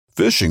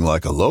Fishing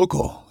like a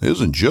local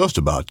isn't just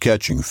about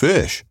catching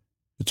fish.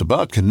 It's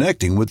about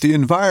connecting with the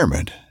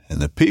environment and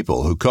the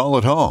people who call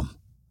it home.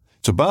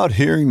 It's about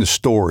hearing the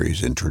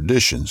stories and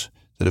traditions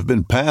that have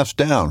been passed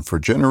down for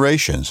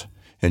generations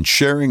and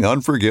sharing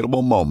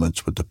unforgettable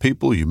moments with the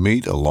people you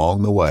meet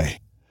along the way.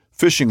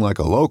 Fishing like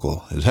a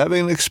local is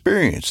having an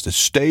experience that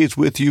stays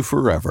with you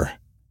forever.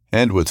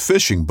 And with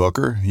Fishing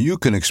Booker, you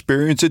can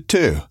experience it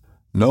too,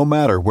 no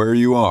matter where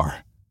you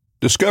are.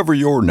 Discover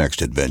your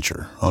next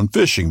adventure on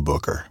Fishing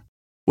Booker.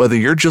 Whether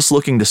you're just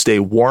looking to stay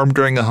warm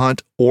during a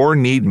hunt or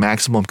need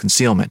maximum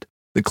concealment,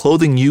 the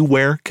clothing you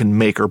wear can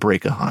make or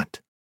break a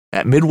hunt.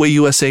 At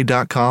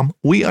MidwayUSA.com,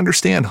 we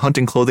understand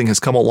hunting clothing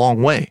has come a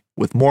long way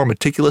with more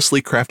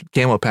meticulously crafted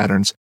camo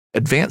patterns,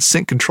 advanced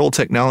scent control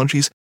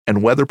technologies,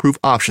 and weatherproof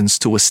options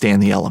to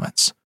withstand the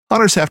elements.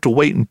 Hunters have to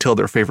wait until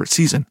their favorite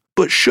season,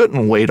 but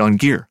shouldn't wait on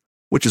gear,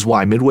 which is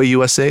why Midway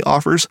USA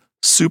offers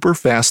super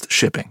fast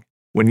shipping.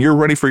 When you're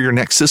ready for your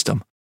next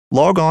system,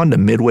 log on to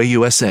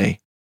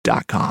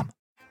MidwayUSA.com.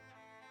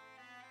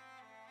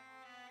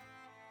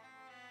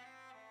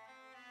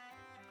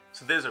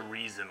 So there's a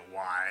reason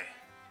why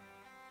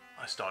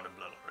I started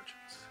Blood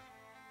Origins.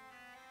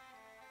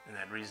 And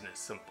that reason is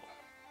simple.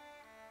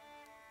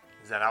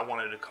 Is that I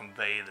wanted to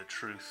convey the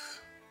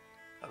truth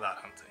about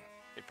hunting.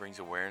 It brings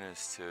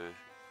awareness to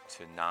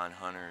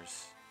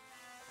non-hunters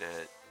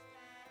that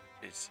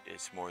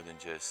it's more than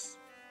just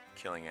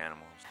killing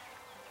animals.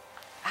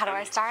 How do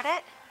I start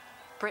it?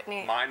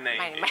 Brittany. My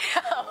name is...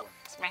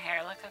 Does my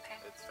hair look okay?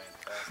 It's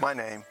fantastic. My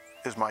name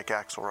is Mike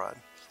Axelrod.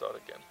 Start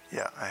again.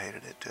 Yeah, I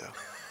hated it too.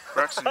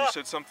 Braxton, you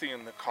said something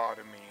in the car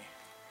to me.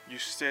 You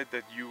said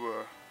that you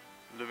were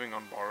living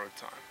on borrowed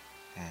time.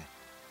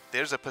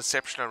 There's a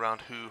perception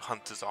around who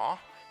hunters are,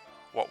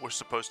 what we're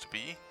supposed to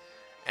be,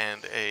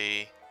 and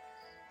a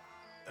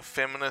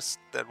feminist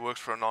that works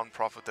for a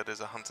non-profit that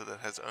is a hunter that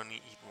has only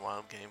eaten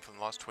wild game for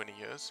the last 20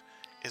 years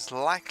is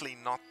likely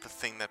not the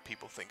thing that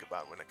people think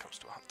about when it comes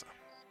to a hunter.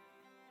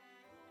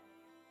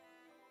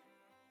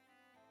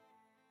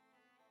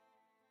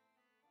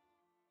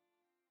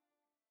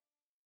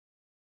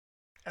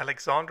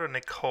 Alexandra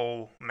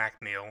Nicole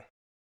McNeil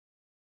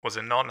was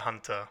a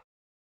non-hunter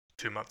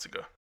 2 months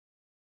ago.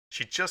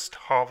 She just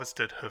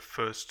harvested her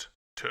first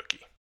turkey.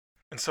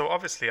 And so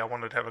obviously I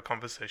wanted to have a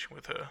conversation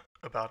with her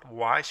about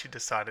why she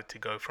decided to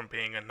go from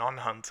being a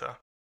non-hunter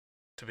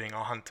to being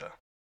a hunter.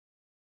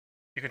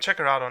 You can check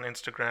her out on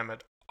Instagram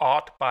at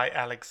Art by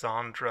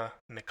Alexandra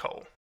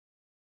Nicole.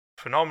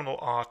 Phenomenal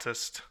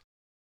artist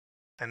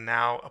and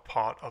now a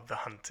part of the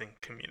hunting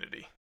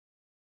community.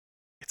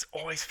 It's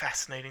always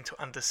fascinating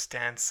to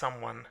understand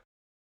someone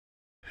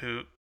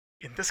who,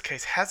 in this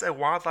case, has a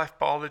wildlife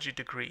biology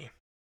degree,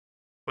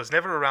 was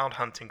never around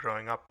hunting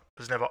growing up,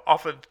 was never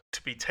offered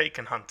to be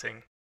taken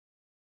hunting,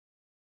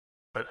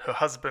 but her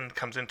husband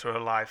comes into her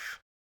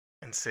life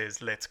and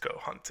says, let's go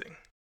hunting.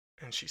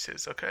 And she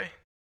says, okay.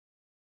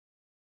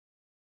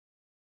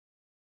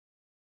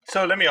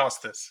 So let me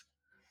ask this.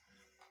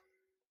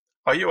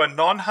 Are you a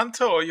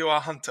non-hunter or you are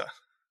a hunter?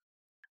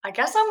 I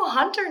guess I'm a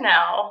hunter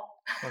now.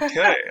 Okay,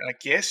 I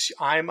guess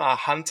I'm a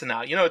hunter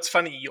now. You know, it's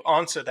funny you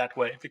answer that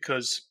way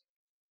because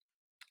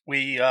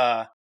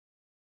I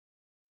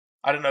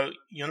don't know,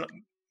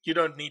 you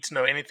don't need to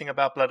know anything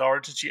about Blood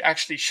Origins. You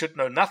actually should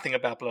know nothing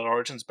about Blood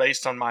Origins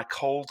based on my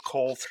cold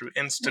call through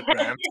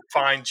Instagram to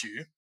find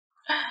you.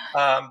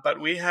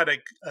 But we had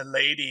a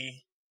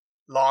lady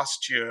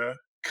last year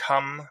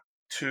come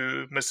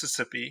to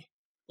Mississippi.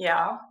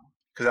 Yeah.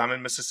 Because I'm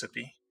in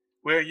Mississippi.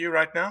 Where are you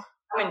right now?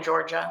 I'm in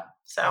Georgia.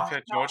 So.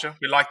 Okay, Georgia.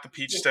 We like the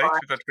Peach State.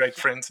 We've got great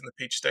friends in the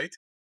Peach State.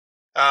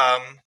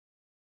 And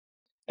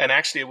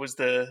actually, it was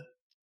the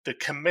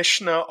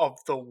commissioner of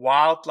the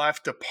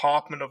Wildlife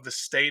Department of the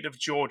state of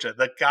Georgia,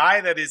 the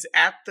guy that is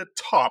at the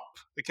top,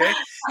 okay?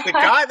 The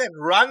guy that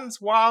runs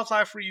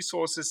wildlife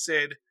resources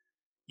said,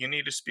 you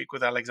need to speak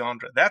with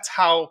Alexandra. That's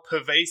how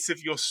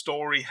pervasive your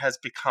story has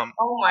become.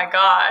 Oh my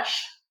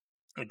gosh.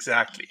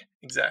 Exactly.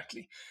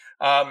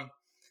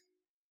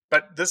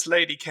 But this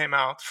lady came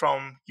out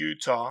from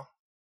Utah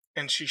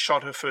and she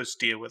shot her first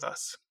deer with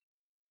us.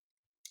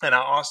 And I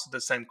asked her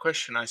the same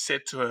question. I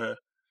said to her,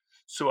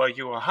 so are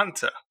you a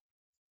hunter?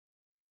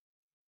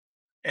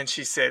 And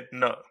she said,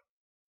 no.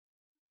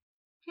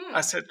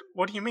 I said,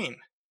 what do you mean?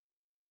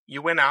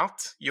 You went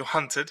out, you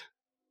hunted,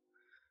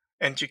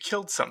 and you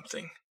killed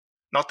something.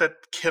 Not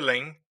that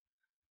killing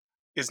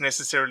is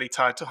necessarily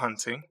tied to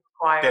hunting.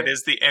 That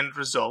is the end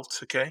result,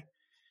 okay?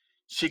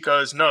 She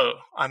goes, no,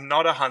 I'm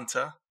not a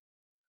hunter,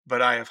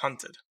 but I have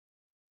hunted.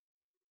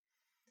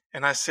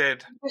 And I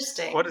said,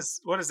 what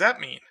does that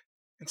mean?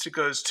 And she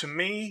goes, to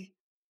me,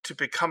 to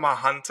become a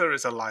hunter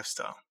is a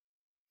lifestyle.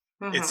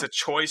 Mm-hmm. It's a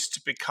choice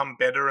to become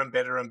better and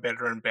better and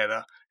better and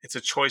better. It's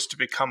a choice to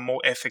become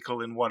more ethical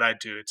in what I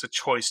do. It's a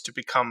choice to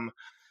become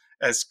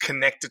as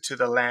connected to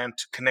the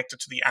land, connected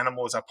to the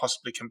animal as I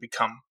possibly can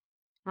become.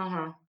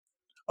 Mm-hmm.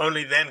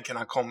 Only then can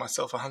I call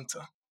myself a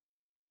hunter.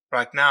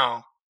 Right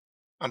now,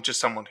 I'm just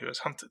someone who has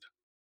hunted.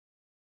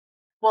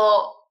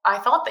 Well, I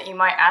thought that you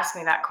might ask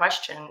me that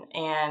question,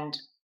 and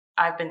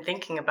I've been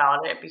thinking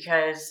about it,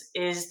 because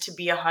is to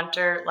be a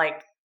hunter,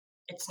 like,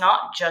 it's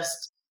not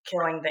just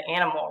killing the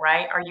animal,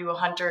 right? Are you a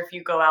hunter if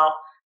you go out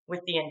with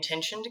the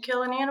intention to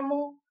kill an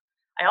animal?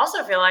 I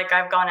also feel like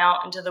I've gone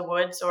out into the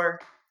woods or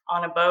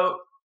on a boat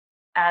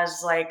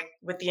as like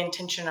with the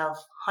intention of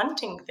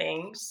hunting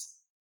things,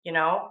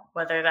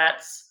 whether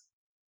that's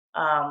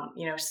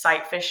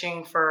sight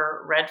fishing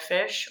for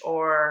redfish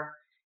or,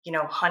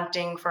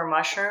 hunting for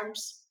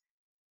mushrooms.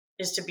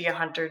 Is to be a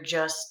hunter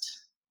just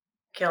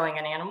killing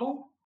an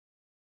animal?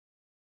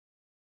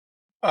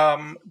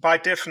 By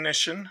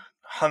definition,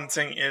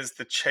 hunting is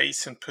the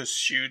chase and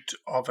pursuit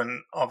of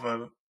an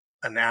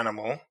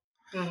animal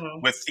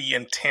Mm-hmm. with the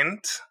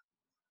intent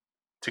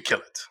to kill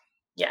it.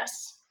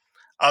 Yes.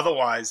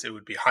 Otherwise, it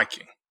would be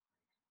hiking.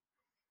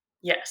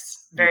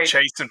 Yes. You Very.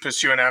 chase and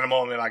pursue an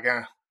animal, and they're like,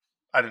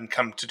 I didn't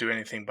come to do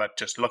anything but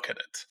just look at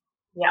it.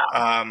 Yeah.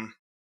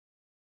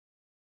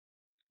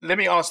 Let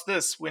me ask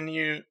this: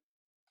 and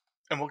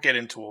we'll get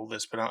into all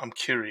this, but I'm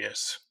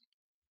curious.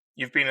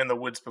 You've been in the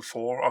woods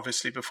before,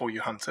 obviously, before you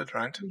hunted,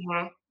 right?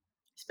 Mm-hmm.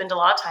 Spend a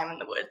lot of time in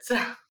the woods.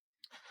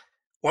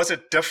 Was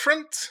it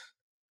different?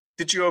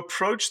 Did you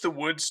approach the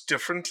woods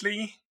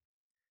differently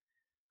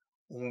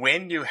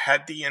when you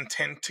had the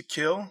intent to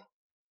kill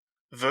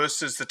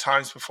versus the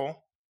times before?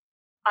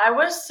 I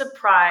was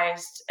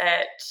surprised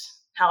at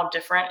how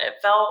different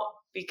it felt,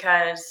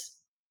 because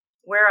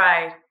where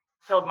I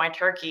killed my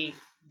turkey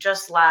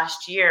just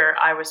last year,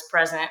 I was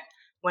present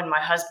when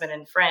my husband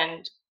and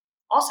friend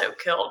also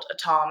killed a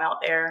tom out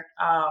there.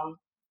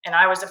 And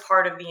I was a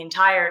part of the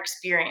entire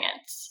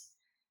experience.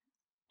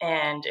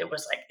 And it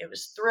was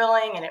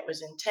thrilling and it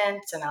was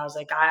intense. And I was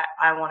like,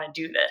 I want to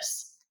do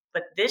this.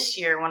 But this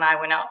year, when I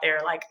went out there,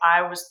 like,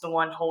 I was the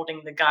one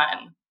holding the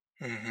gun.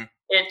 Mm-hmm.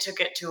 It took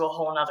it to a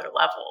whole nother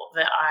level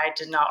that I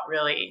did not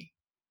really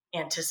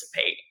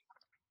anticipate.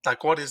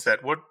 Like, what is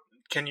that? What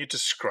can you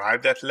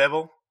describe that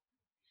level?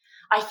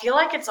 I feel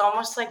like it's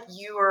almost like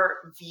you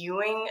are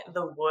viewing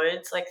the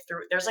woods like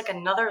through, there's like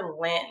another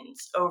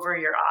lens over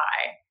your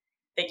eye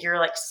that you're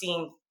like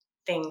seeing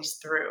things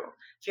through.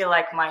 I feel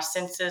like my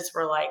senses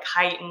were like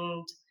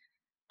heightened.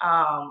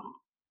 Um,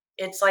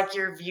 it's like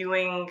you're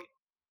viewing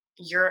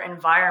your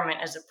environment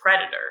as a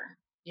predator,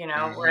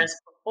 Mm-hmm. whereas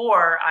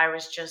before I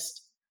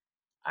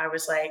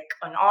was like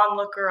an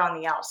onlooker on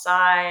the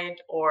outside,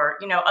 or,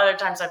 other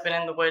times I've been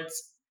in the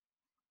woods,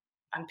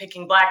 I'm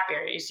picking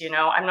blackberries,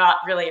 I'm not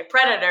really a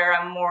predator.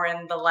 I'm more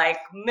in the like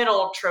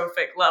middle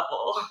trophic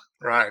level.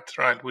 Right.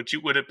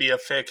 Would it be a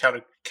fair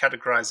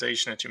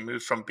categorization that you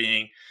moved from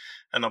being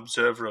an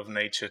observer of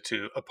nature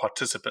to a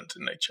participant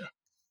in nature?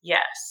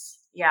 Yes.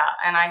 Yeah.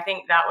 And I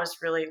think that was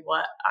really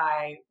what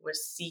I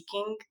was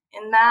seeking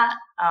in that.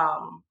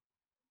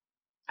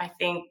 I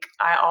think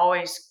I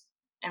always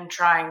am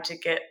trying to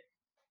get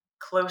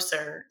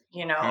closer,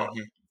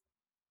 Mm-hmm.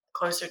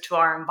 closer to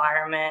our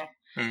environment,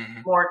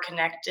 Mm-hmm. more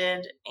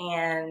connected.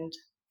 And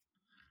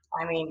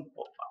I mean,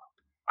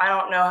 I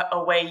don't know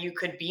a way you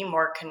could be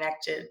more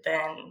connected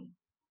than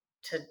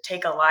to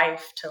take a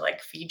life to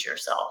like feed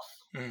yourself.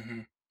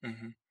 Mm-hmm.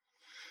 Mm-hmm.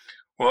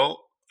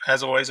 Well,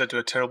 as always, I do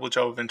a terrible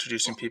job of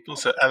introducing people.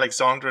 So,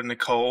 Alexandra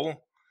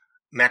Nicole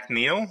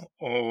McNeil,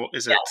 or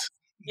is Yeah. it?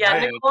 Yeah,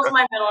 Nicole's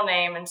my middle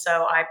name, and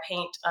so I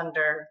paint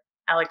under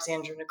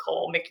Alexandra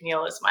Nicole.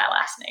 McNeil is my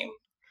last name.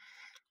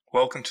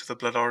 Welcome to the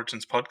Blood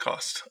Origins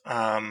podcast.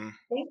 Thank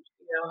you.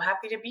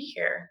 Happy to be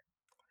here.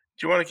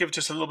 Do you want to give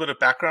just a little bit of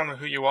background on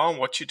who you are and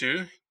what you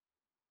do?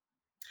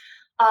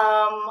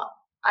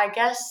 I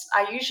guess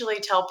I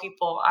usually tell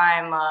people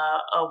I'm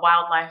a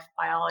wildlife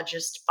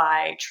biologist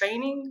by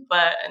training,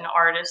 but an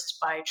artist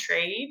by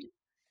trade.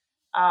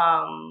 Yeah,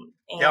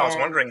 I was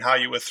And wondering how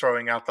you were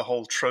throwing out the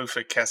whole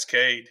trophic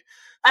cascade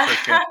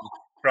freaking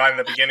right in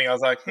the beginning. I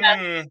was like,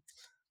 yeah,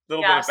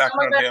 little bit yeah, of some of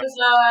background here.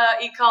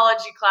 those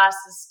ecology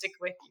classes stick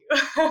with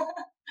you.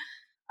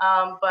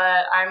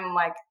 But I'm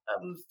like a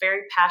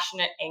very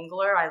passionate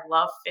angler. I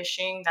love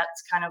fishing.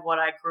 That's kind of what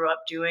I grew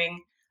up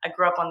doing. I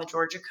grew up on the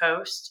Georgia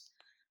coast.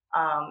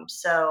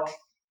 So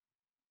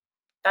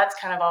that's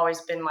kind of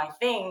always been my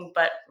thing.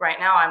 But right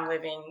now I'm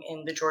living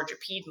in the Georgia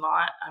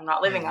Piedmont. I'm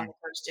not living on the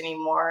coast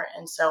anymore.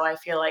 And so I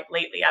feel like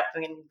lately I've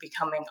been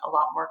becoming a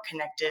lot more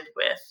connected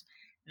with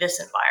this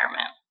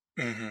environment.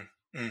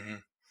 Mm-hmm. Mm-hmm.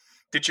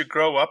 Did you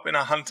grow up in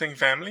a hunting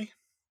family?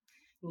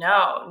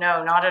 No,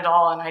 not at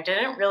all. And I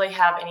didn't really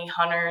have any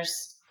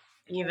hunters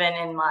even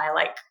in my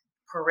like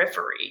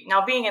periphery.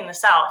 Now, being in the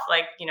South,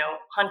 like,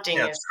 hunting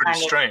Yeah, is it's pretty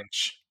kind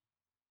strange.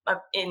 of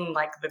in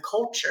like the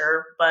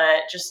culture,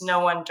 but just no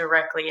one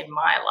directly in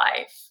my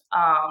life.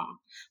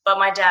 But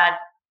my dad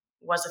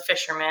was a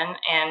fisherman.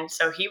 And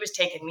so he was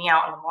taking me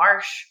out in the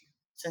marsh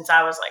since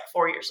I was like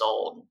 4 years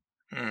old.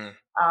 Mm.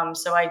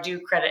 So I do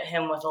credit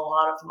him with a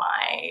lot of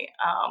my,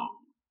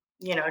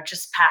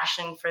 just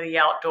passion for the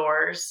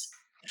outdoors.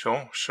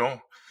 Sure.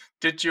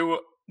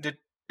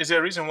 Is there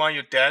a reason why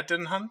your dad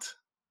didn't hunt?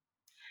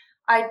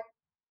 I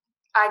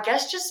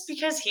guess just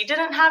because he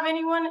didn't have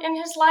anyone in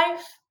his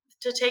life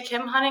to take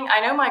him hunting. I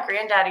know my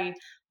granddaddy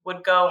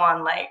would go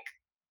on like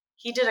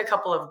he did a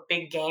couple of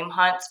big game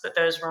hunts, but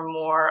those were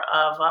more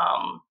of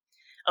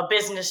a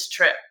business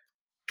trip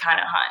kind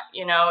of hunt.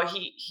 You know,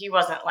 he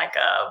wasn't like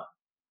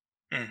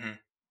Mm-hmm.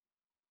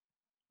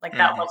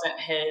 that wasn't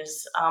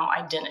his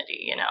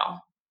identity. You know.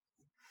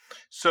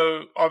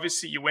 So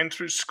obviously you went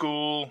through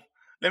school.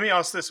 Let me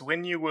ask this: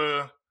 when you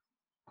went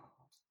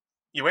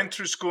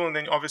through school, and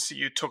then obviously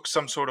you took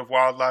some sort of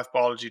wildlife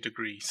biology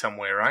degree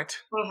somewhere, right?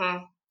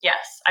 Mm-hmm.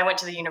 Yes, I went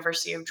to the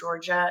University of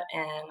Georgia,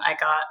 and I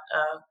got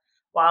a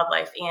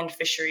wildlife and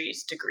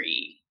fisheries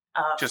degree.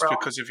 Just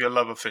because of your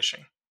love of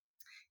fishing.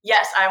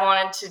 Yes, I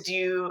wanted to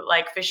do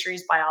like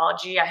fisheries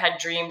biology. I had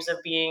dreams of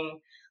being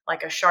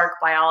like a shark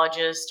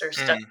biologist or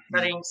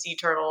studying sea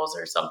turtles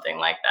or something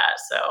like that.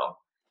 So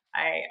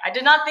I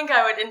did not think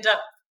I would end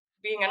up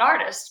being an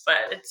artist,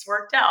 but it's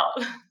worked out.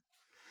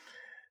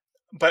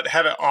 But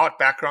had an art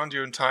background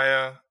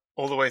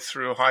all the way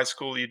through high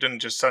school. You didn't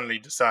just suddenly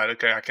decide,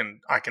 okay,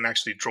 I can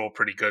actually draw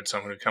pretty good, so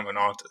I'm going to become an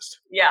artist.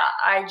 Yeah,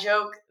 I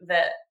joke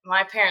that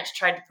my parents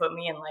tried to put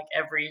me in like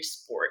every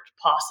sport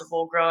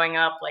possible growing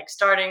up, like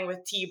starting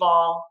with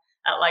t-ball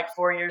at like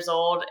 4 years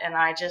old, and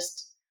I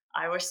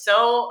was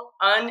so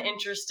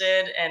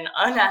uninterested and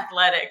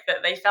unathletic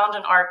that they found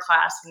an art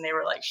class and they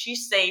were like,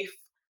 she's safe,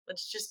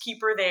 let's just keep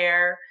her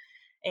there.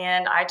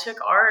 And I took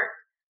art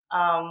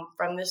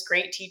from this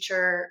great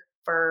teacher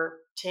for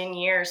 10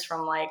 years,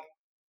 from like,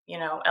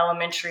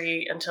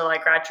 elementary until I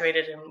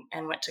graduated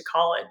and went to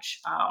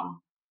college.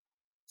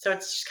 So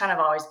it's just kind of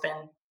always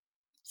been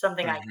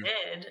something I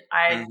did.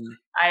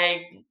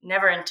 I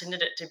never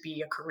intended it to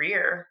be a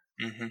career.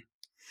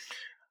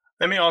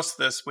 Let me ask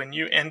this: when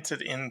you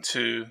entered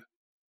into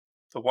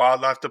the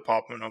wildlife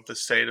department of the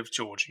state of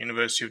Georgia,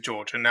 University of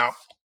Georgia. Now,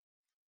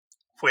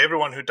 for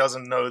everyone who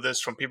doesn't know this,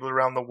 from people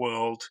around the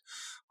world,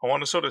 I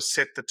want to sort of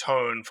set the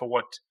tone for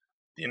what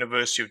the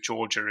University of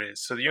Georgia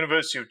is. So the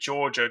University of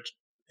Georgia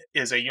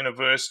is a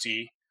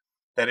university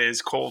that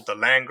is called the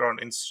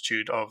Land-Grant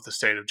Institute of the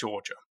state of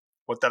Georgia.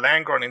 What the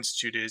Land-Grant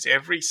Institute is,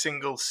 every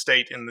single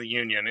state in the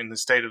Union, in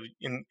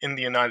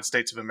the United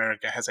States of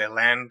America, has a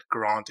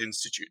Land-Grant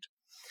Institute.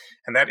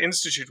 And that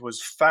institute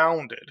was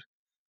founded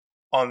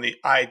on the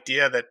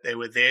idea that they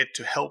were there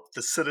to help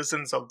the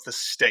citizens of the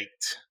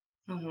state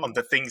on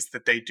the things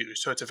that they do.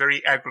 So it's a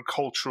very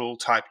agricultural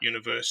type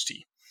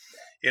university.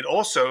 It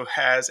also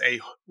has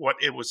what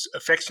it was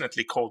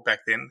affectionately called back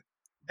then,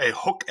 a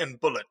hook and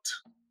bullet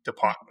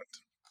department.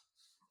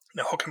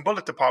 The hook and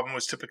bullet department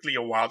was typically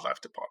a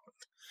wildlife department.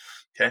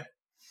 Okay.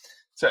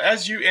 So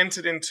as you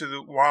entered into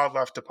the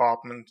wildlife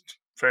department,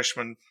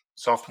 freshman,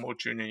 sophomore,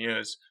 junior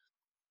years,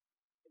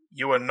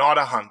 you were not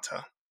a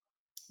hunter.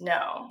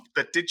 No.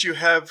 But did you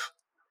have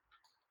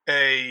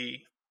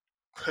a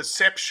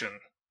perception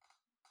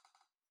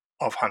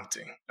of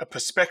hunting, a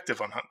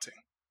perspective on hunting?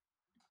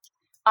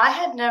 I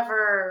had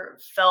never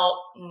felt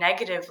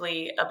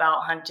negatively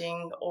about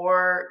hunting,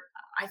 or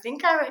I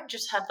think I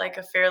just had like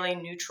a fairly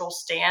neutral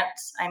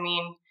stance. I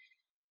mean,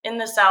 in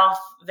the South,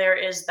 there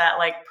is that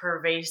like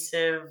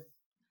pervasive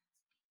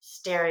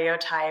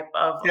stereotype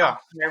of a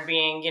hunter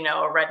being, a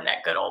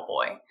redneck good old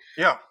boy.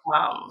 Yeah.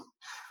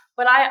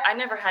 But I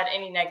never had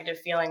any negative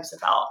feelings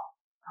about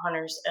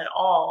hunters at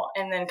all.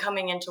 And then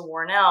coming into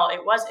Warnell,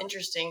 it was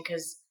interesting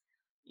because,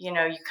 you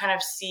kind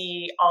of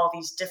see all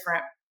these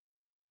different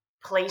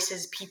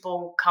places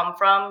people come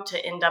from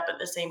to end up at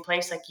the same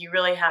place. Like you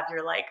really have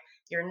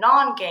your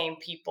non-game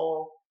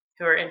people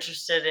who are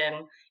interested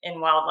in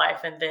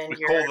wildlife, and then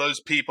we call those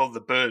people the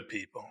bird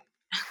people.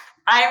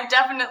 I am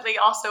definitely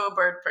also a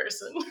bird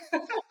person.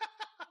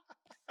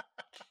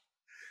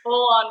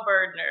 Full on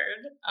bird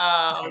nerd.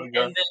 And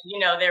then,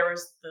 there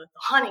was the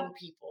hunting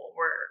people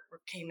where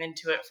came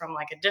into it from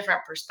like a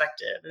different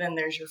perspective. And then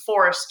there's your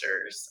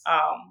foresters.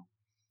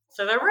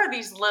 So there were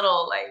these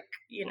little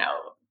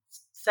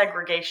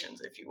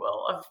segregations, if you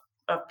will,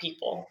 of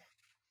people.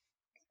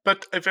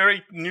 But a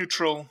very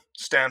neutral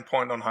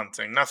standpoint on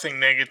hunting. Nothing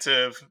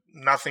negative,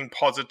 nothing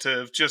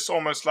positive, just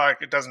almost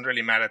like it doesn't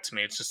really matter to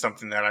me. It's just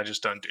something that I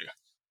just don't do.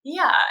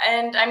 Yeah.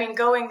 And I mean,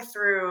 going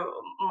through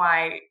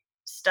my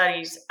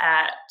studies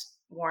at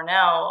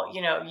Warnell,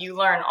 you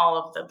learn all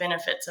of the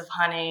benefits of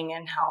hunting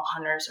and how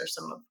hunters are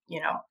some of,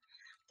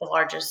 the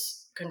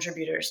largest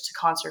contributors to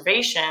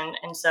conservation.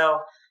 And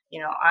so,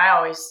 I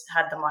always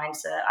had the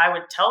mindset, I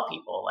would tell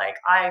people, like,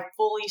 I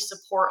fully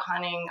support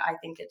hunting. I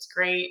think it's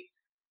great,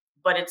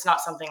 but it's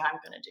not something I'm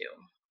going to do.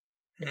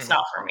 It's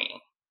not for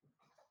me.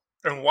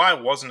 And why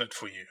wasn't it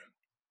for you?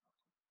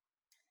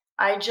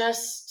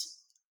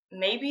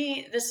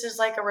 Maybe this is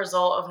like a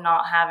result of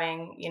not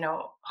having,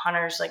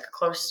 hunters like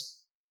close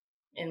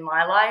in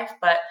my life,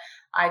 but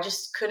I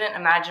just couldn't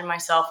imagine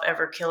myself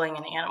ever killing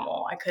an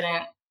animal. I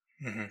couldn't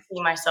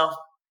see myself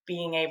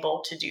being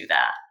able to do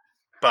that.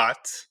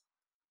 But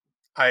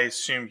I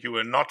assume you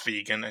were not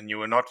vegan and you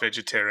were not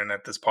vegetarian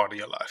at this part of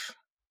your life.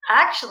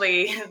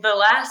 Actually, the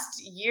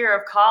last year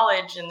of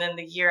college and then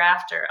the year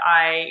after,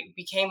 I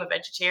became a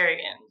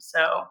vegetarian.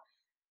 So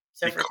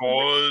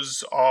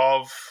because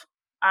of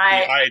the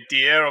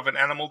idea of an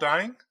animal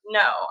dying?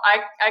 No,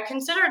 I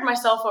considered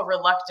myself a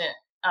reluctant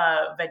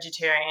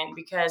vegetarian,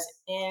 because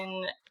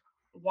in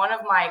one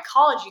of my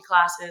ecology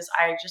classes,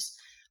 I just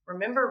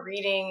remember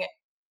reading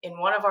in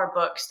one of our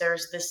books,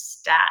 there's this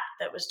stat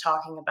that was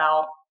talking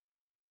about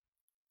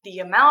the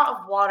amount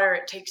of water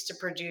it takes to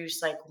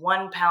produce like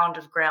 1 pound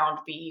of ground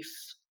beef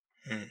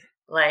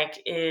like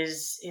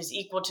is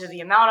equal to the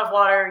amount of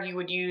water you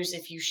would use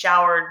if you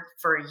showered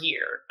for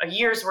a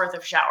year's worth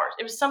of showers.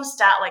 It was some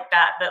stat like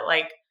that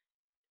like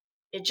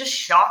it just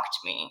shocked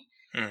me.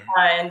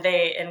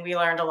 And we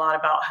learned a lot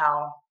about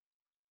how,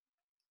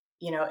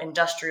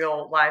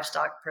 industrial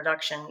livestock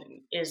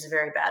production is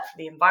very bad for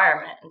the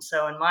environment. And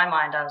so in my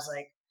mind, I was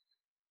like,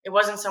 it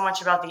wasn't so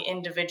much about the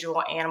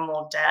individual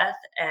animal death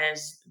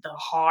as the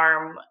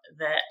harm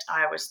that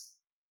I was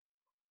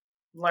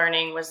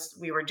learning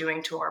we were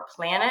doing to our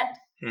planet.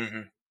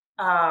 And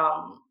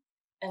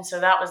so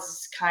that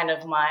was kind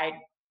of my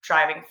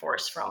driving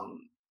force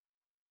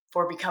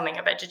for becoming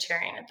a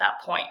vegetarian at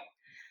that point.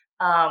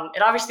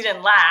 It obviously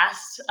didn't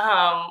last.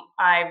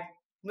 I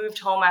moved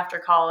home after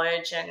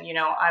college, and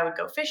I would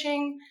go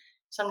fishing.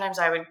 Sometimes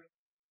I would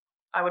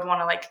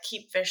want to like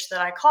keep fish that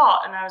I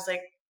caught, and I was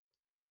like,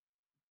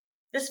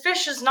 this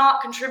fish is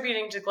not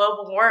contributing to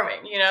global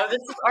warming.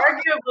 This is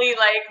arguably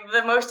like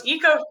the most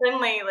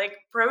eco-friendly like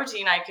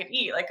protein I could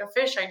eat, like a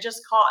fish I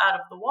just caught out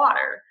of the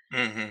water.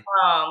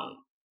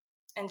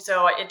 And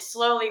so it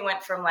slowly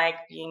went from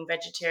like being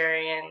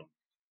vegetarian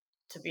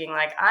to being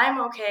like,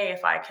 I'm okay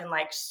if I can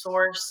like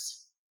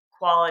source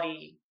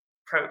quality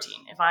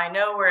protein. If I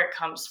know where it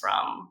comes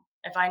from,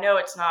 if I know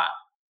it's not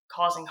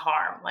causing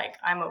harm, like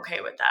I'm okay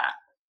with that.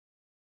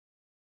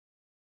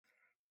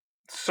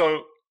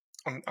 So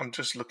I'm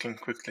just looking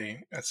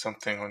quickly at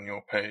something on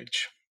your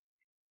page.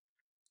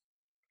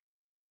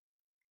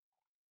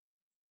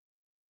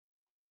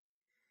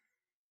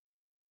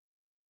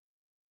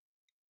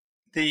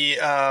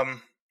 So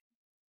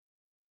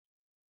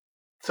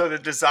the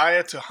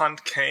desire to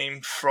hunt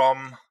came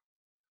from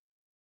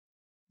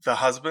the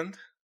husband?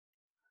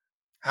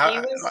 He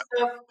was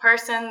the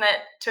person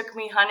that took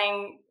me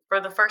hunting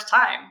for the first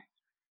time.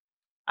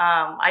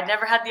 I'd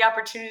never had the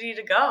opportunity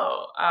to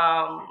go.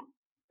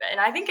 And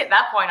I think at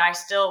that point I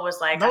still was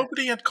like,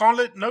 nobody in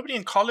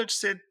college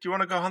said, do you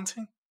want to go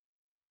hunting?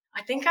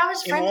 I think I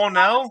was in friends with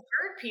Warnell?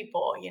 Bird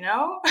people,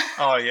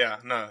 Oh yeah,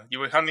 no, you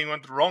were hunting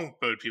with the wrong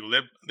bird people.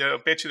 I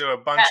bet you there were a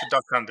bunch of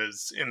duck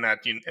hunters in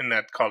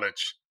that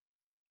college.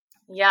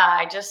 Yeah,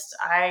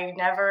 I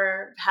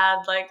never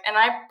had and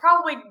I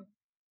probably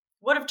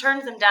would have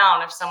turned them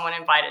down if someone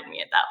invited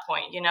me at that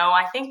point.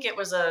 I think it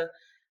was a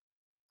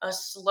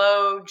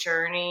slow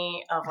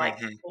journey of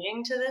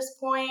getting to this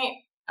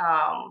point.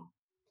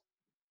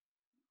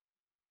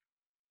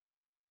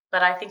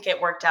 But I think it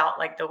worked out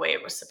like the way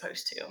it was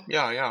supposed to.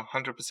 Yeah,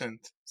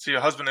 100%. So your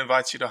husband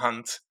invites you to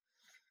hunt.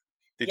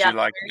 Did you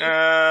like, no,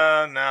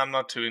 I'm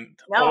not too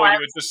No, or you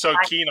were just so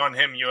keen on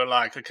him, you were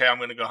like, okay, I'm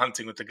going to go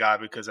hunting with the guy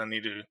because I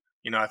need to,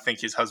 I think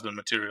he's husband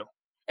material.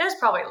 It was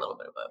probably a little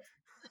bit of both.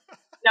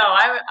 No,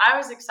 I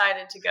was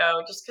excited to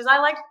go just because I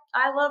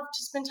love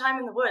to spend time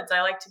in the woods.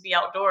 I like to be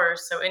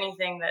outdoors. So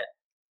anything that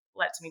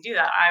lets me do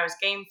that, I was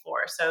game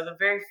for. So the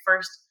very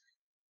first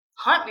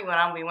hunt we went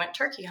on, we went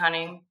turkey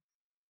hunting.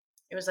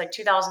 It was like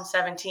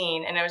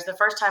 2017, and it was the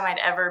first time I'd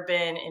ever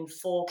been in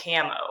full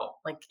camo,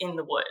 like in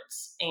the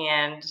woods.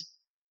 And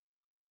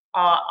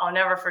I'll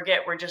never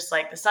forget, we're just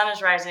like, the sun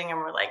is rising and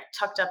we're like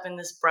tucked up in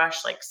this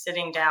brush, like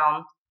sitting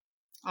down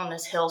on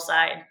this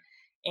hillside.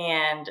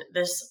 And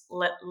this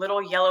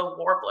little yellow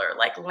warbler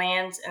like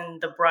lands in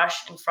the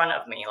brush in front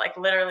of me. Like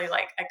literally,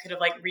 like I could have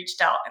like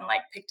reached out and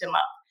like picked him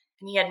up.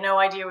 And he had no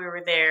idea we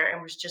were there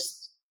and was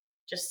just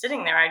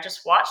sitting there. I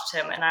just watched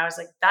him and I was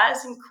like, that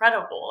is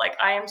incredible. Like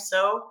I am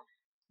so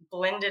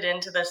blended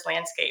into this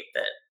landscape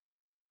that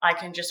I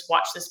can just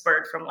watch this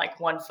bird from like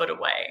 1 foot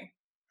away.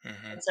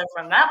 And so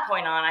from that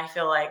point on, I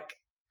feel like,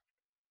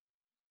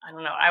 I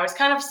don't know, I was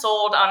kind of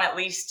sold on at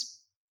least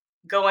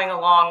going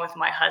along with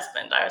my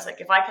husband. I was like,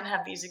 if I can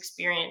have these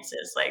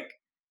experiences, like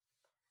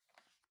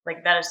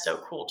that is so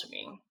cool to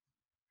me.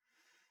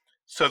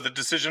 So the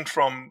decision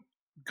from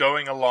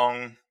going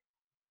along,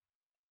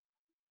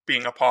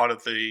 being a part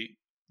of the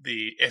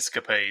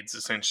escapades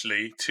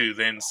essentially, to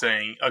then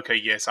saying, okay,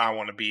 yes, I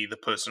want to be the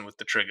person with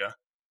the trigger.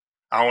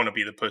 I want to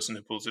be the person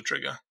who pulls the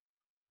trigger.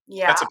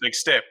 Yeah. That's a big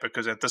step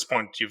because at this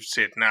point you've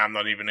said, nah, I'm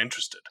not even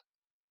interested.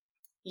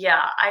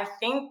 Yeah, I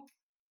think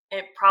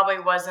it probably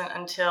wasn't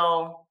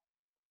until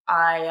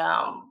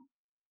I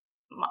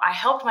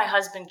helped my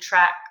husband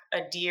track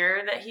a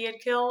deer that he had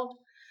killed.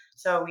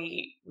 So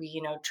we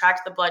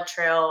tracked the blood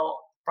trail,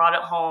 brought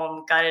it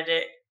home, gutted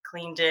it,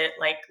 cleaned it.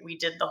 Like we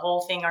did the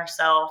whole thing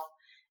ourselves.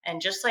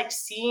 And just like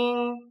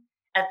seeing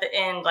at the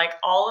end, like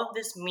all of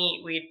this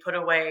meat we'd put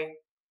away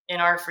in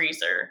our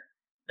freezer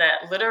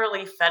that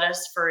literally fed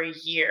us for a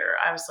year.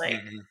 I was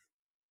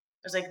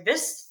like,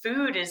 this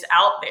food is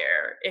out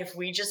there if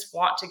we just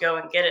want to go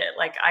and get it.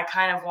 Like I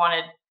kind of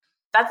wanted,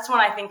 that's when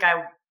I think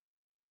I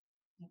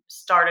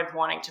started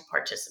wanting to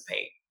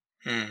participate.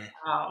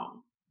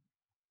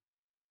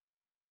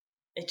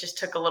 It just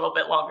took a little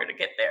bit longer to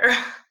get there.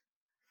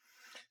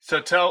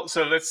 So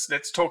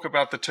let's talk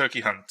about the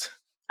turkey hunt.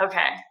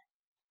 Okay.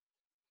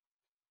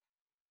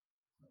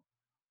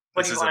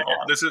 What This do you is an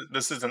want to know?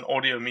 this is an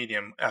audio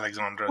medium,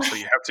 Alexandra. So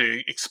you have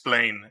to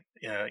explain,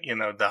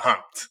 the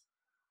hunt.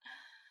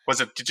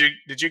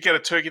 Did you get a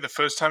turkey the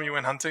first time you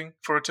went hunting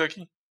for a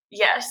turkey?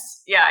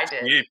 Yes. Yeah, I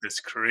did.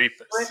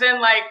 Creepus. Within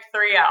like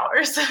 3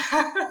 hours.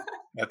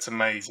 That's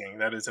amazing.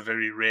 That is a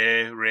very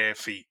rare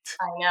feat.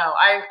 I know.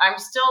 I'm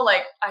still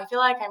like, I feel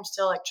like I'm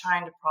still like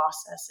trying to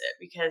process it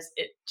because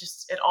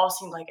it all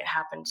seemed like it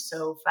happened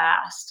so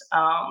fast.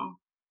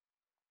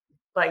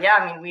 But yeah,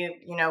 I mean,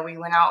 we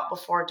went out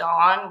before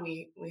dawn.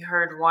 We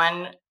heard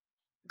one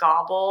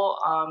gobble,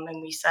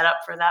 and we set up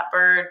for that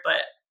bird,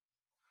 but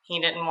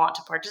he didn't want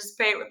to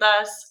participate with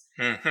us.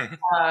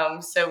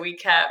 Mhm. So we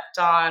kept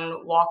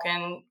on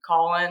walking,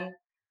 calling,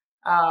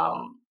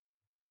 um,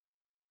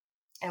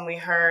 and we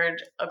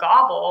heard a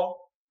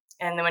gobble.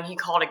 And then when he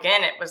called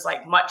again, it was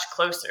like much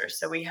closer.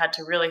 So we had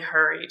to really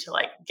hurry to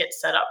like get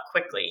set up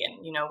quickly. And,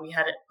 we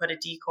had to put a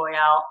decoy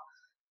out.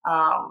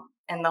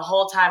 And the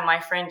whole time my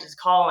friend is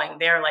calling,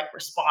 they're like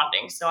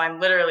responding. So I'm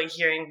literally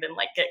hearing them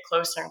like get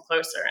closer and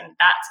closer. And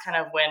that's kind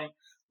of when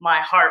my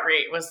heart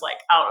rate was like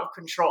out of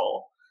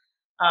control.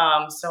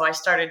 So I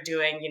started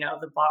doing,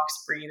 the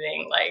box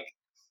breathing, like,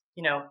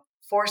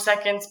 4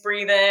 seconds,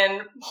 breathe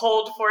in,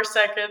 hold 4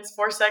 seconds,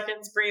 4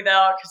 seconds, breathe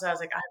out. Cause I was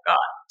like, I've got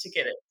to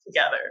get it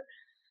together.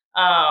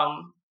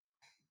 Um,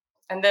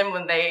 and then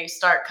when they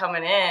start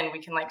coming in,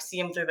 we can like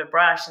see them through the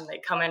brush and they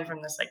come in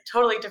from this like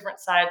totally different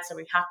side. So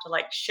we have to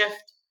like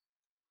shift,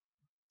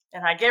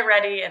 and I get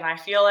ready and I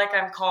feel like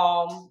I'm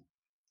calm.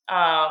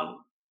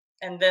 Um,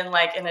 and then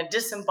like in a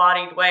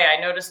disembodied way,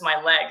 I notice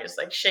my leg is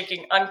like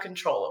shaking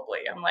uncontrollably.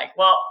 I'm like,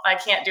 well, I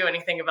can't do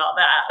anything about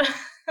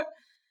that.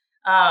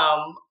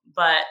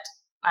 But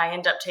I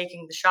end up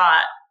taking the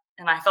shot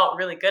and I felt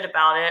really good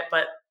about it.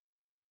 But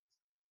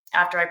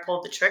after I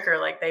pulled the trigger,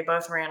 like they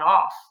both ran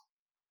off.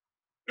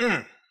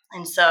 Mm.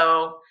 And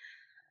so,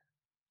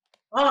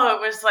 it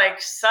was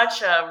like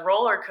such a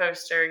roller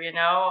coaster,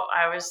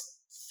 I was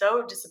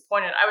so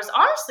disappointed. I was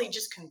honestly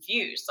just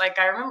confused. Like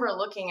I remember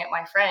looking at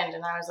my friend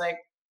and I was like,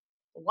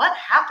 what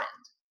happened?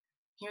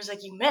 He was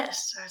like, you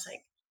missed. I was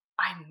like,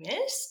 I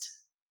missed?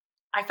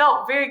 I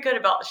felt very good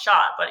about the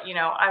shot, but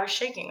I was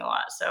shaking a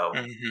lot. So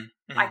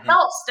I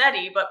felt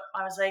steady, but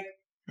I was like,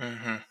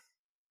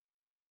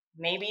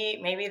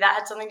 maybe that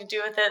had something to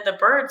do with it. The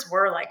birds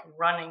were like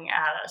running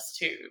at us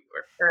too,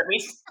 or at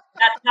least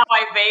that's how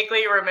I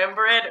vaguely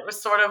remember it. It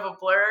was sort of a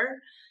blur.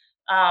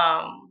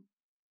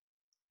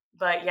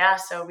 But yeah,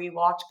 so we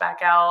walked back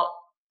out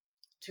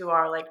to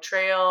our like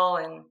trail,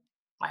 and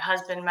my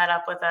husband met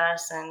up with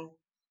us, and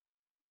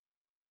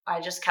I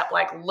just kept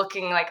like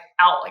looking like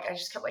out, like I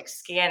just kept like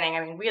scanning.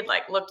 I mean, we had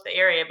like looked the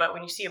area, but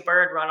when you see a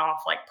bird run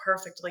off like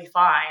perfectly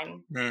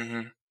fine,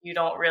 you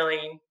don't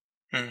really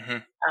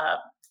uh,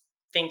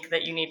 think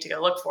that you need to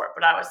go look for it.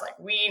 But I was like,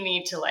 we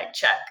need to like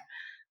check.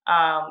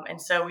 And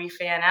so we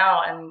fan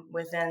out, and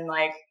within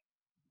like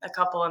a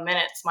couple of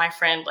minutes, my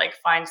friend like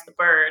finds the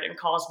bird and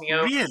calls me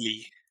over.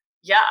 Really?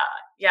 Yeah.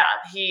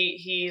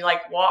 He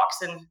like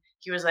walks, and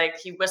he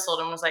whistled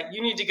and was like,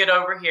 you need to get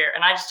over here.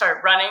 And I just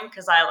started running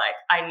because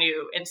I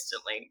knew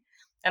instantly.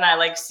 And I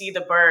like see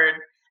the bird,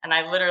 and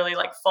I literally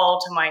like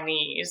fall to my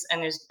knees,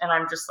 and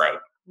I'm just like,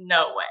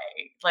 no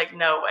way, like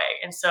no way.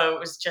 And so it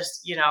was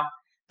just,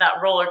 that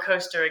roller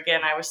coaster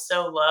again. I was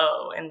so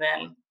low. And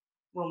then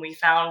when we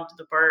found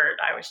the bird,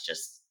 I was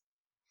just,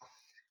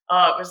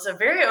 it was a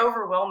very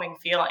overwhelming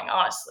feeling,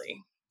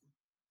 honestly.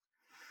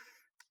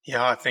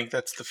 Yeah, I think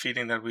that's the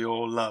feeling that we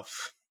all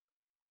love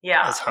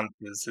Yeah, as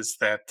hunters, is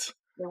that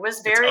it was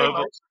it's very over.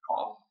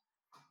 emotional.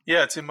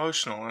 Yeah, it's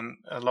emotional, and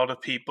a lot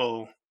of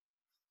people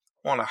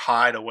want to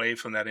hide away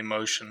from that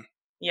emotion.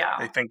 Yeah,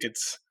 They think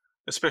it's,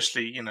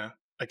 especially,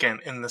 again,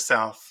 in the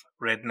South,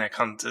 redneck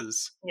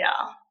hunters,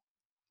 yeah.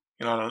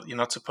 you're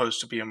not supposed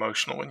to be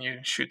emotional when you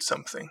shoot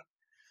something.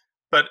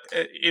 But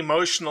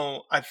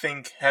emotional, I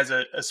think, has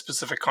a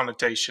specific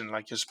connotation,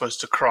 like you're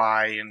supposed to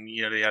cry and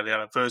yada, yada,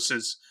 yada,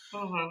 versus,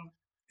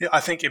 yeah, I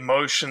think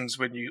emotions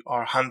when you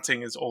are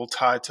hunting is all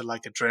tied to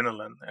like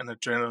adrenaline, and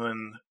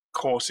adrenaline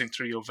coursing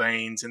through your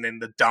veins, and then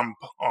the dump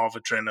of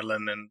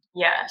adrenaline, and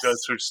Yes. go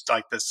through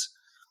like this.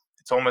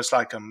 It's almost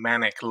like a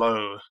manic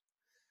low.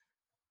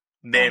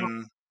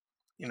 Then,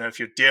 if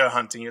you're deer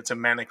hunting, it's a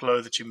manic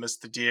low that you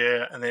missed the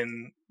deer, and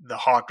then the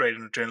heart rate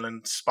and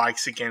adrenaline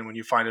spikes again when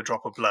you find a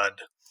drop of blood.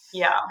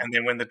 Yeah. And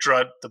then when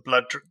the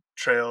blood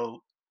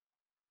trail,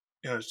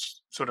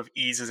 sort of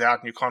eases out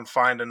and you can't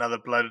find another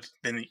blood,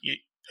 then you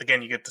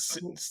get the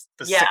sick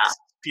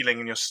feeling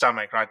in your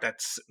stomach, right?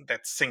 That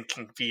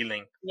sinking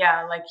feeling.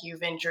 Yeah, like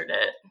you've injured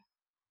it.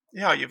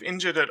 Yeah, you've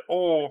injured it,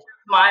 or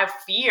my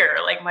fear,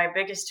 like my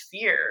biggest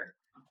fear,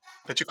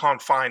 that you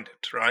can't find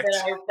it, right?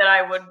 that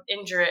I would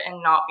injure it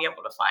and not be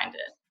able to find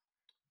it.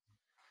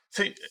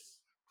 See,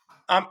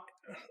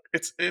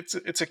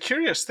 it's a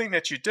curious thing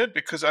that you did,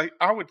 because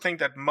I would think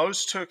that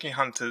most turkey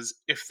hunters,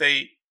 if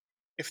the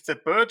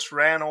birds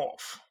ran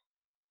off,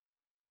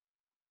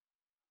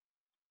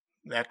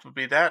 that would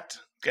be that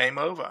game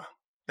over.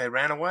 they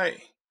ran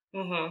away.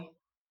 Mm-hmm.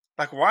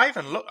 Like, why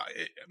even look?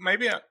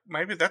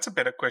 Maybe that's a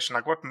better question.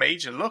 Like, what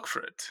made you look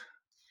for it?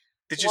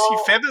 Did you see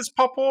Well, feathers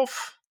pop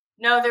off?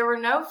 no, there were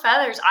no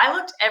feathers. I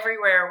looked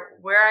everywhere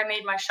where I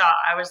made my shot.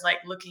 I was like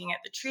looking at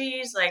the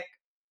trees, like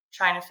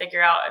trying to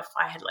figure out if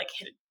I had like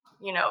hit,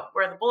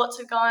 where the bullets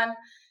had gone.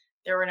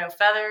 There were no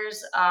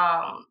feathers.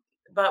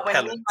 But when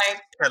me and my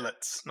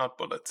Pellets, not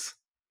bullets.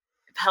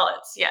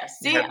 pellets, yes.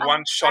 You See, had one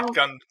I'm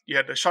shotgun. You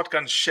had a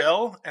shotgun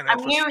shell, and it I'm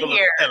was new full of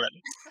here. pellets.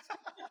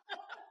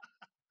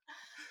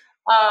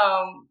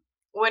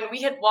 When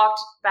we had walked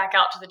back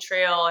out to the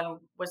trail and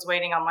was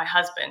waiting on my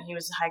husband, he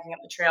was hiking up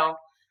the trail.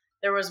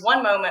 There was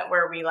one moment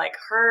where we like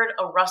heard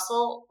a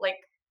rustle like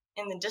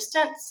in the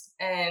distance,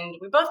 and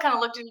we both kind of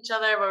looked at each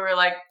other, but we were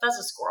like, "That's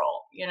a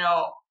squirrel,"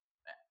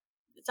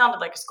 It sounded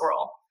like a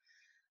squirrel.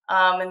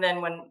 And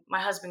then when my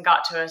husband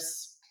got to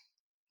us,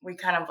 we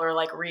kind of were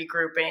like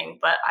regrouping,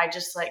 but I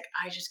just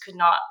could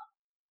not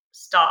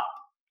stop.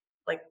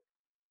 Like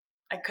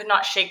I could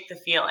not shake the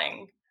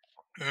feeling,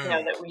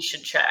 that we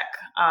should check.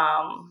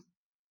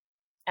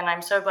 And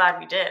I'm so glad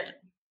we did.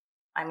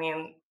 I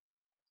mean,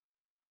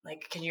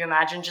 like, can you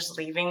imagine just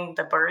leaving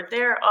the bird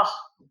there? Oh,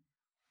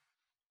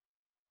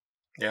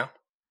 Yeah,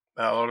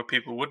 a lot of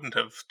people wouldn't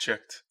have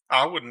checked.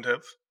 I wouldn't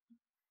have.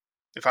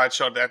 If I'd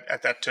shot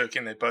at that turkey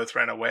and they both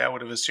ran away, I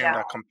would have assumed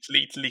yeah.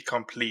 I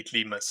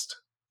completely missed.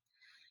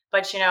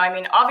 But, I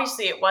mean,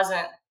 obviously it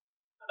wasn't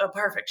a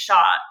perfect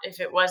shot if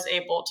it was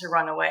able to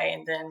run away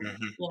and then,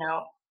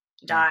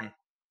 die Mhm.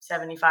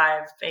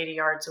 75, 80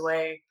 yards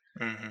away.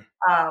 Mhm.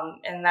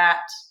 And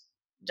that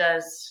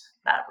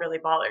really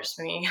bothers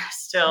me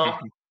still.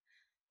 Mhm.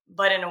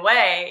 But in a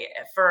way,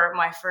 for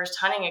my first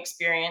hunting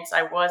experience,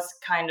 I was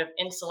kind of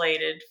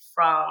insulated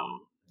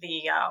from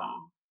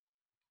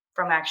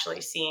from actually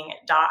seeing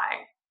it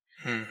die.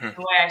 Mhm. In a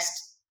way,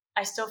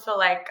 I still feel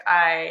like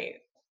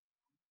I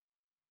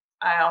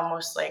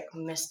almost like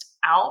missed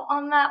out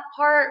on that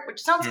part,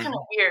 which sounds kind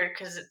of weird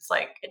because it's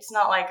like it's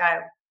not like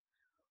I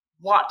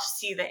want to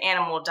see the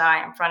animal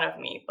die in front of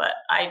me, but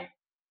I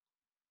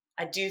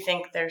do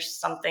think there's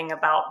something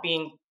about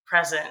being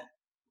present,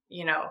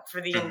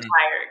 for the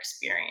entire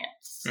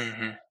experience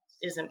Mhm.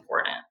 is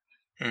important.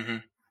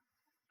 Mhm.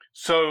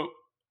 So,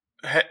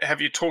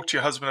 have you talked to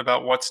your husband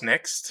about what's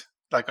next?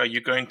 Like, are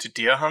you going to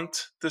deer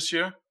hunt this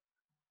year?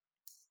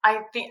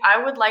 I think I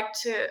would like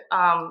to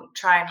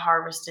try and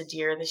harvest a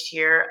deer this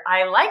year.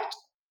 I like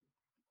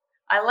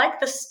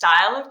the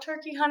style of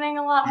turkey hunting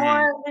a lot Mm.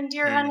 more than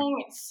deer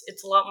hunting.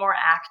 It's a lot more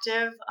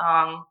active.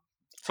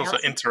 It's I also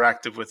also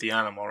interactive with the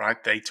animal,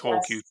 right? They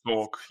talk, you yes,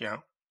 talk. Yeah.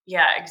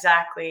 yeah,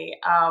 exactly.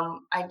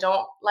 I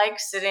don't like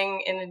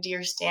sitting in a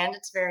deer stand.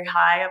 It's very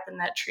high up in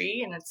that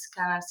tree, and it's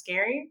kind of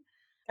scary.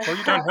 Well,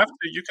 you don't have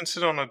to. You can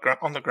sit on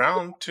on the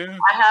ground too.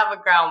 I have a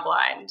ground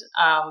blind.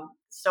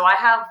 So I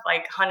have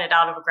like hunted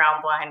out of a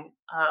ground blind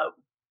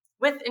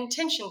with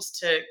intentions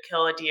to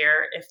kill a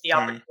deer if the Mm.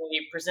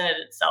 opportunity presented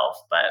itself,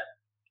 but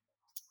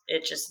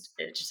it just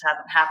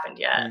hasn't happened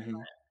yet.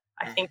 Mhm.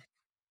 I think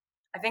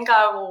I think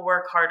I will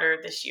work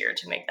harder this year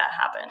to make that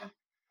happen.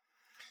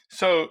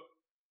 So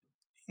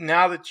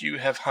now that you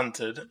have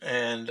hunted,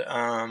 and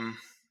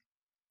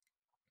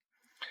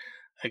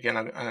again,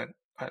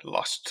 I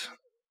lost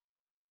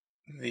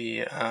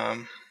the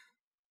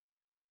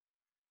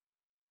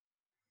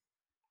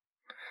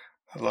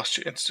I lost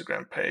your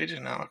Instagram page,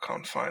 and now I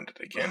can't find it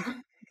again.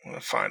 I'm gonna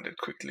find it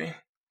quickly.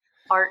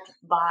 Art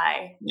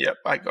by. Yep,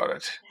 I got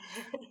it.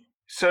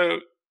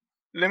 So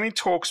let me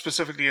talk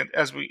specifically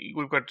as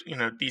we've got,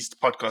 these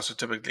podcasts are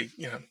typically,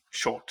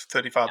 short,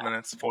 35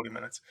 minutes, 40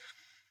 minutes.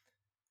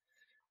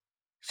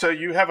 So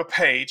you have you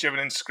have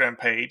an Instagram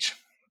page,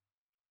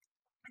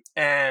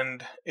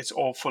 and it's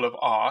all full of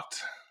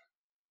art,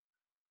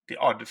 the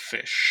odd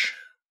fish,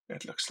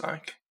 it looks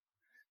like,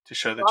 to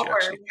show that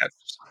Flowers.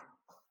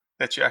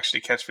 you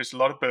actually catch fish. A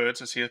lot of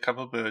birds. I see a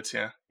couple of birds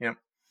here. Yeah.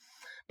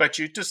 But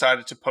you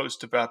decided to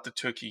post about the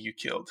turkey you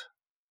killed.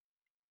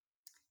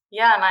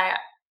 Yeah, and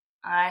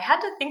I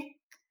had to think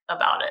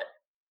about it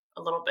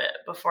a little bit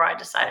before I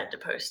decided to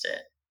post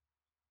it.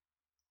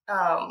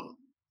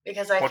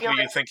 Because What were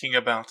you thinking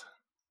about?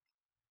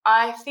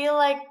 I feel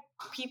like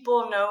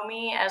people know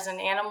me as an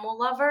animal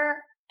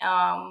lover.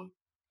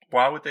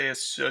 Why would they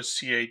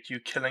associate you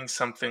killing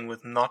something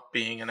with not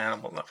being an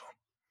animal lover?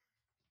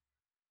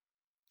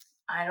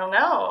 I don't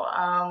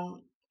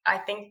know. I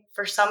think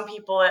for some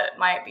people it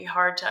might be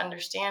hard to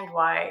understand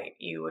why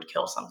you would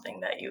kill something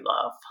that you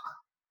love.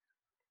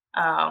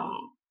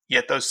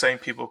 Yet those same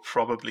people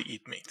probably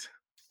eat meat.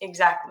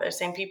 Exactly. The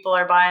same people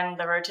are buying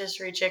the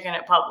rotisserie chicken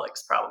at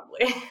Publix,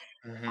 probably.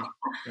 Mm-hmm.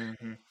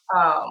 Mm-hmm.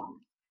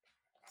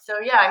 So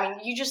yeah, I mean,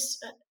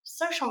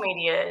 social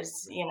media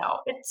is,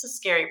 it's a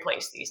scary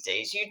place these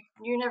days.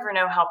 You never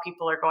know how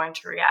people are going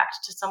to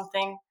react to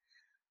something,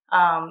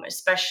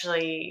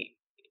 especially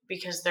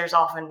because there's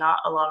often not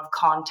a lot of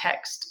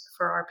context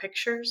for our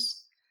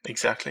pictures.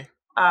 Exactly.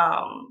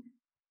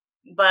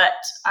 But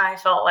I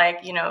felt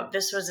like,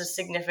 this was a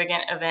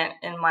significant event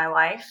in my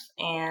life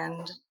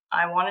and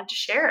I wanted to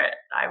share it.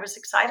 I was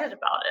excited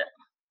about it.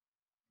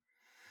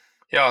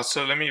 Yeah,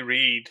 so let me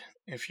read,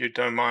 if you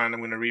don't mind.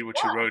 I'm going to read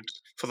what you wrote.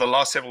 For the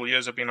last several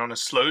years, I've been on a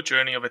slow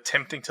journey of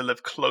attempting to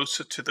live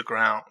closer to the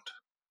ground.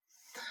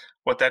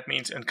 What that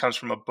means, and comes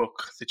from a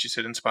book that you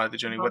said inspired the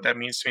journey. What that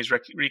means to me is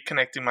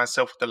reconnecting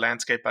myself with the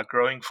landscape by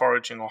growing,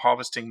 foraging, or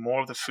harvesting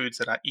more of the foods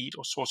that I eat,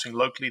 or sourcing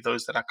locally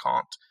those that I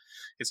can't.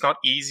 It's not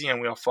easy,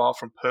 and we are far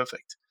from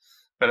perfect.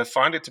 But I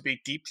find it to be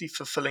a deeply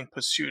fulfilling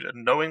pursuit,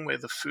 and knowing where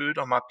the food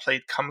on my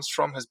plate comes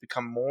from has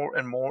become more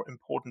and more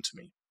important to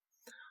me.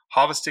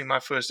 Harvesting my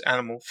first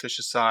animal, fish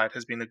aside,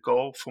 has been a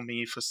goal for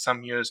me for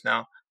some years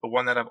now, but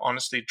one that I've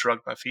honestly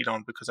drugged my feet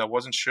on because I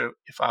wasn't sure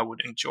if I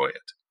would enjoy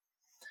it.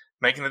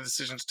 Making the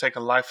decision to take a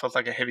life felt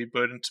like a heavy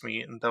burden to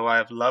me, and though I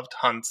have loved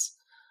hunts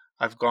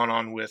I've gone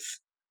on with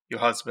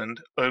your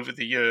husband over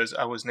the years,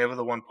 I was never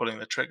the one pulling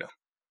the trigger.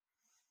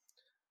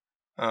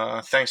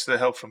 Thanks to the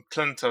help from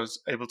Clint, I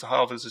was able to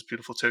harvest this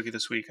beautiful turkey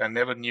this week. I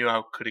never knew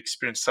I could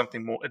experience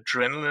something more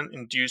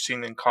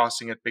adrenaline-inducing than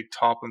casting at big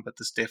tarpon, but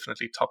this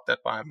definitely topped that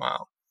by a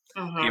mile.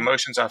 The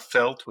emotions I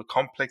felt were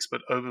complex,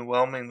 but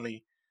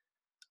overwhelmingly,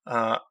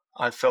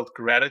 I felt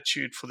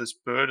gratitude for this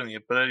bird and the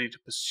ability to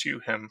pursue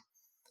him.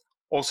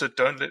 Also,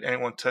 don't let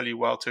anyone tell you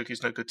wild turkey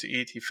is no good to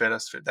eat. He fed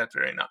us that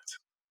very night.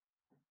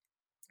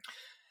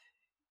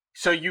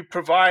 So you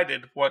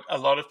provided what a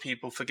lot of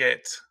people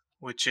forget,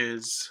 which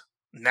is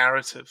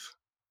narrative,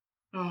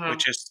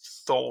 which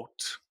is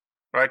thought,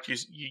 right?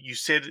 You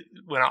said,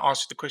 when I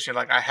asked you the question,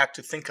 like, I had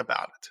to think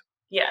about it.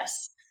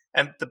 Yes.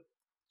 And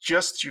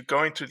just you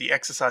going through the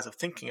exercise of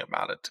thinking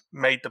about it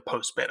made the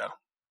post better.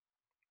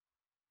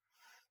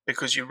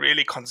 Because you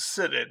really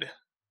considered,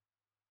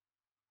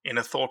 in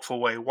a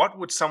thoughtful way, what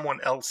would someone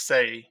else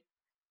say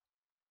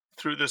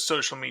through the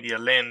social media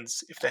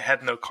lens if they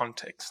had no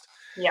context?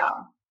 Yeah.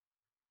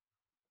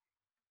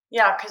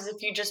 Yeah, because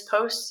if you just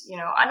post,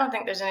 I don't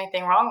think there's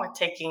anything wrong with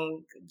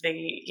taking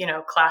the,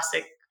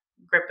 classic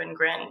grip and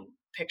grin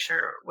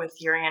picture with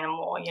your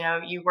animal.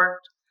 You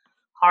worked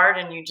hard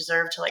and you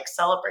deserve to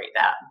celebrate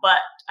that. But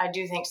I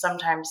do think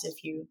sometimes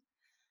if you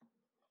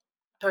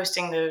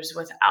posting those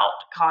without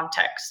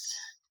context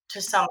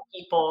to some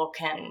people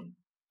can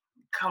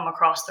come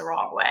across the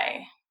wrong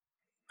way.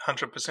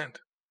 100%.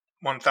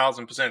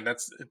 1000%.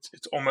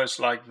 It's almost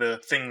like the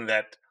thing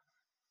that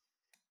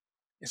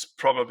is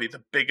probably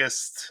the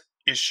biggest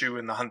issue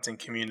in the hunting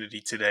community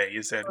today,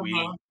 is that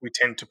we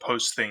tend to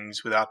post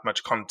things without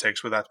much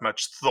context, without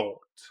much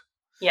thought.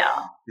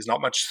 Yeah. There's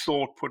not much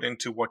thought put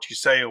into what you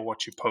say or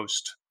what you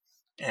post,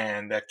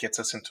 and that gets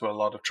us into a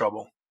lot of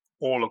trouble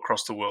all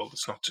across the world.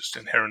 It's not just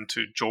inherent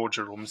to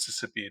Georgia or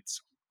Mississippi.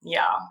 It's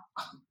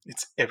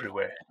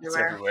everywhere. It's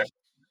everywhere.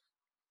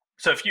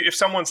 So if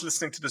someone's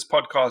listening to this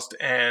podcast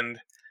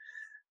and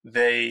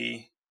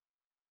they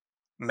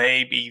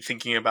may be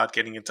thinking about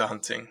getting into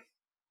hunting,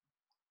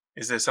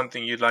 is there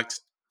something you'd like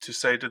to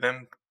say to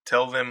them?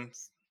 Tell them?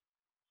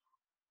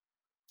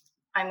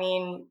 I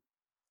mean,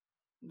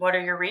 what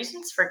are your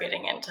reasons for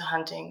getting into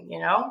hunting,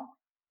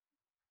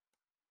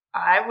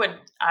 I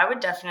would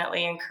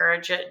definitely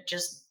encourage it,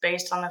 just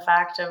based on the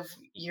fact of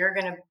you're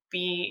going to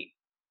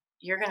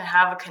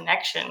have a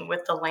connection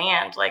with the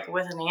land, like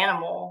with an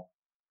animal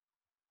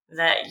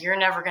that you're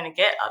never going to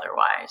get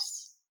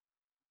otherwise.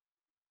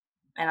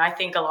 And I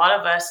think a lot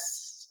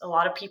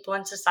of people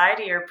in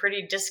society are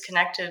pretty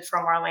disconnected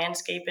from our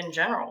landscape in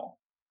general.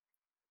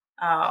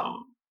 I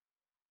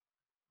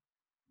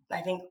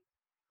think,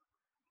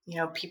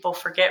 people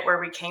forget where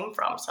we came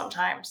from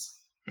sometimes.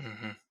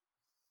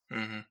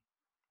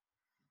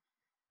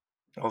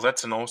 Well,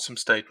 that's an awesome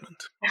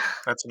statement.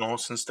 That's an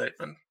awesome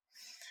statement.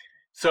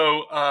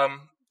 So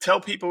tell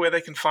people where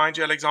they can find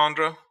you,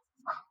 Alexandra.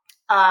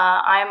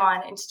 I'm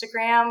on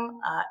Instagram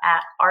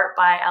at Art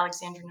by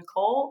Alexandra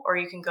Nicole, or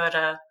you can go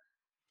to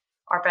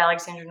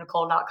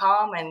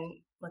artbyalexandranicole.com and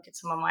look at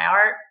some of my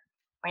art.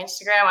 My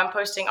Instagram, I'm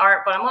posting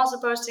art, but I'm also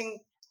posting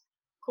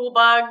cool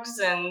bugs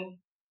and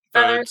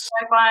feathers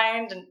I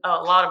find, and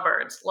a lot of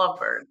birds. Love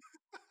birds.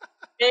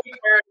 Big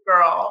bird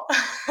girl.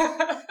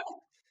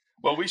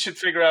 Well, we should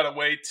figure out a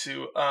way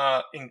to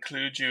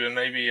include you, and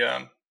maybe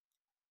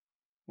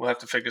we'll have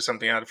to figure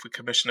something out if we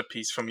commission a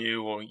piece from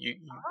you, or you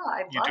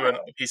do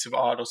a piece of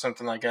art or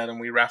something like that, and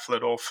we raffle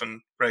it off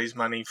and raise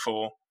money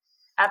for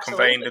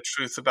conveying the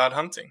truth about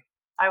hunting.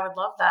 I would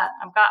love that.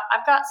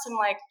 I've got some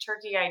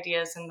turkey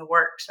ideas in the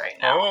works right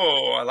now.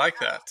 Oh, I like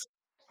that.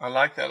 I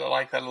like that a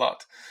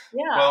lot.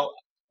 Yeah. Well,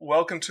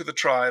 welcome to the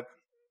tribe.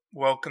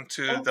 Welcome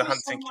to the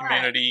hunting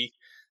community.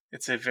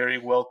 It's a very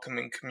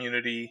welcoming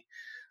community.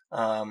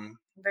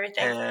 Very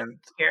thankful to be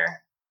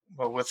here.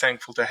 Well, we're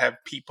thankful to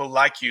have people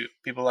like you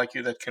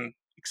that can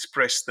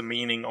express the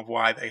meaning of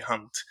why they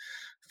hunt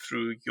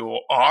through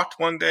your art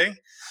one day,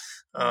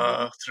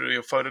 through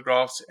your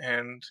photographs,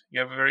 and you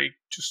have a very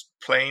just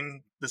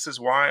plain, this is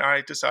why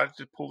I decided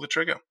to pull the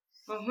trigger.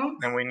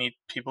 And we need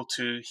people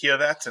to hear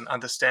that and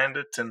understand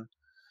it,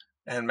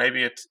 and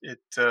maybe it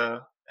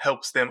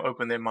helps them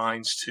open their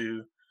minds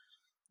to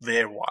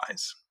their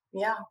whys.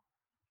 Yeah,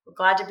 we're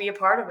glad to be a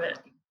part of it.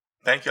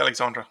 Thank you,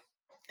 Alexandra.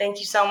 Thank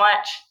you so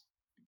much.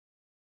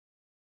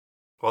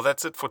 Well,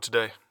 that's it for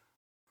today.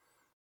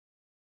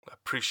 I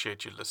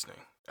appreciate you listening,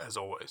 as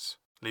always.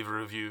 Leave a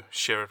review,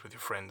 share it with your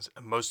friends,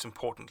 and most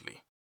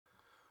importantly,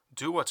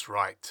 do what's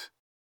right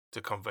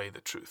to convey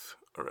the truth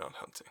around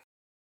hunting.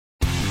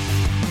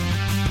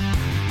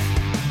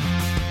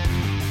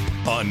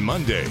 On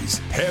Mondays,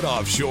 head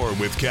offshore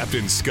with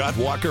Captain Scott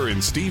Walker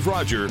and Steve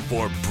Roger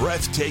for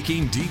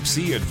breathtaking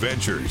deep-sea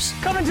adventures.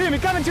 Coming to me.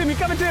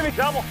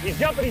 Double. He's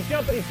jumping.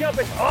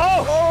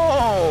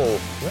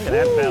 Oh! Look at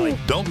that belly.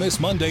 Don't miss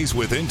Mondays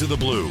with Into the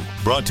Blue.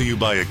 Brought to you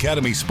by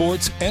Academy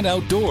Sports and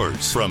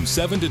Outdoors from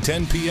 7 to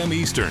 10 p.m.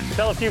 Eastern.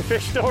 Tell a few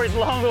fish stories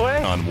along the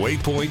way. On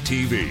Waypoint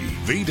TV,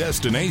 the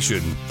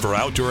destination for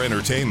outdoor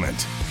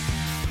entertainment.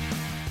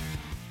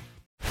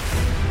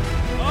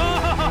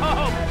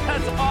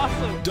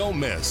 Don't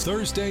miss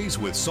Thursdays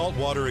with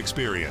Saltwater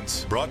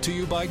Experience, brought to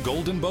you by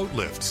Golden Boat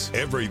Lifts,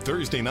 every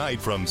Thursday night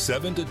from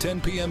 7 to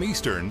 10 p.m.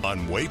 Eastern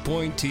on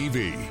Waypoint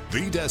TV,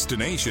 the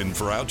destination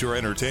for outdoor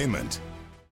entertainment.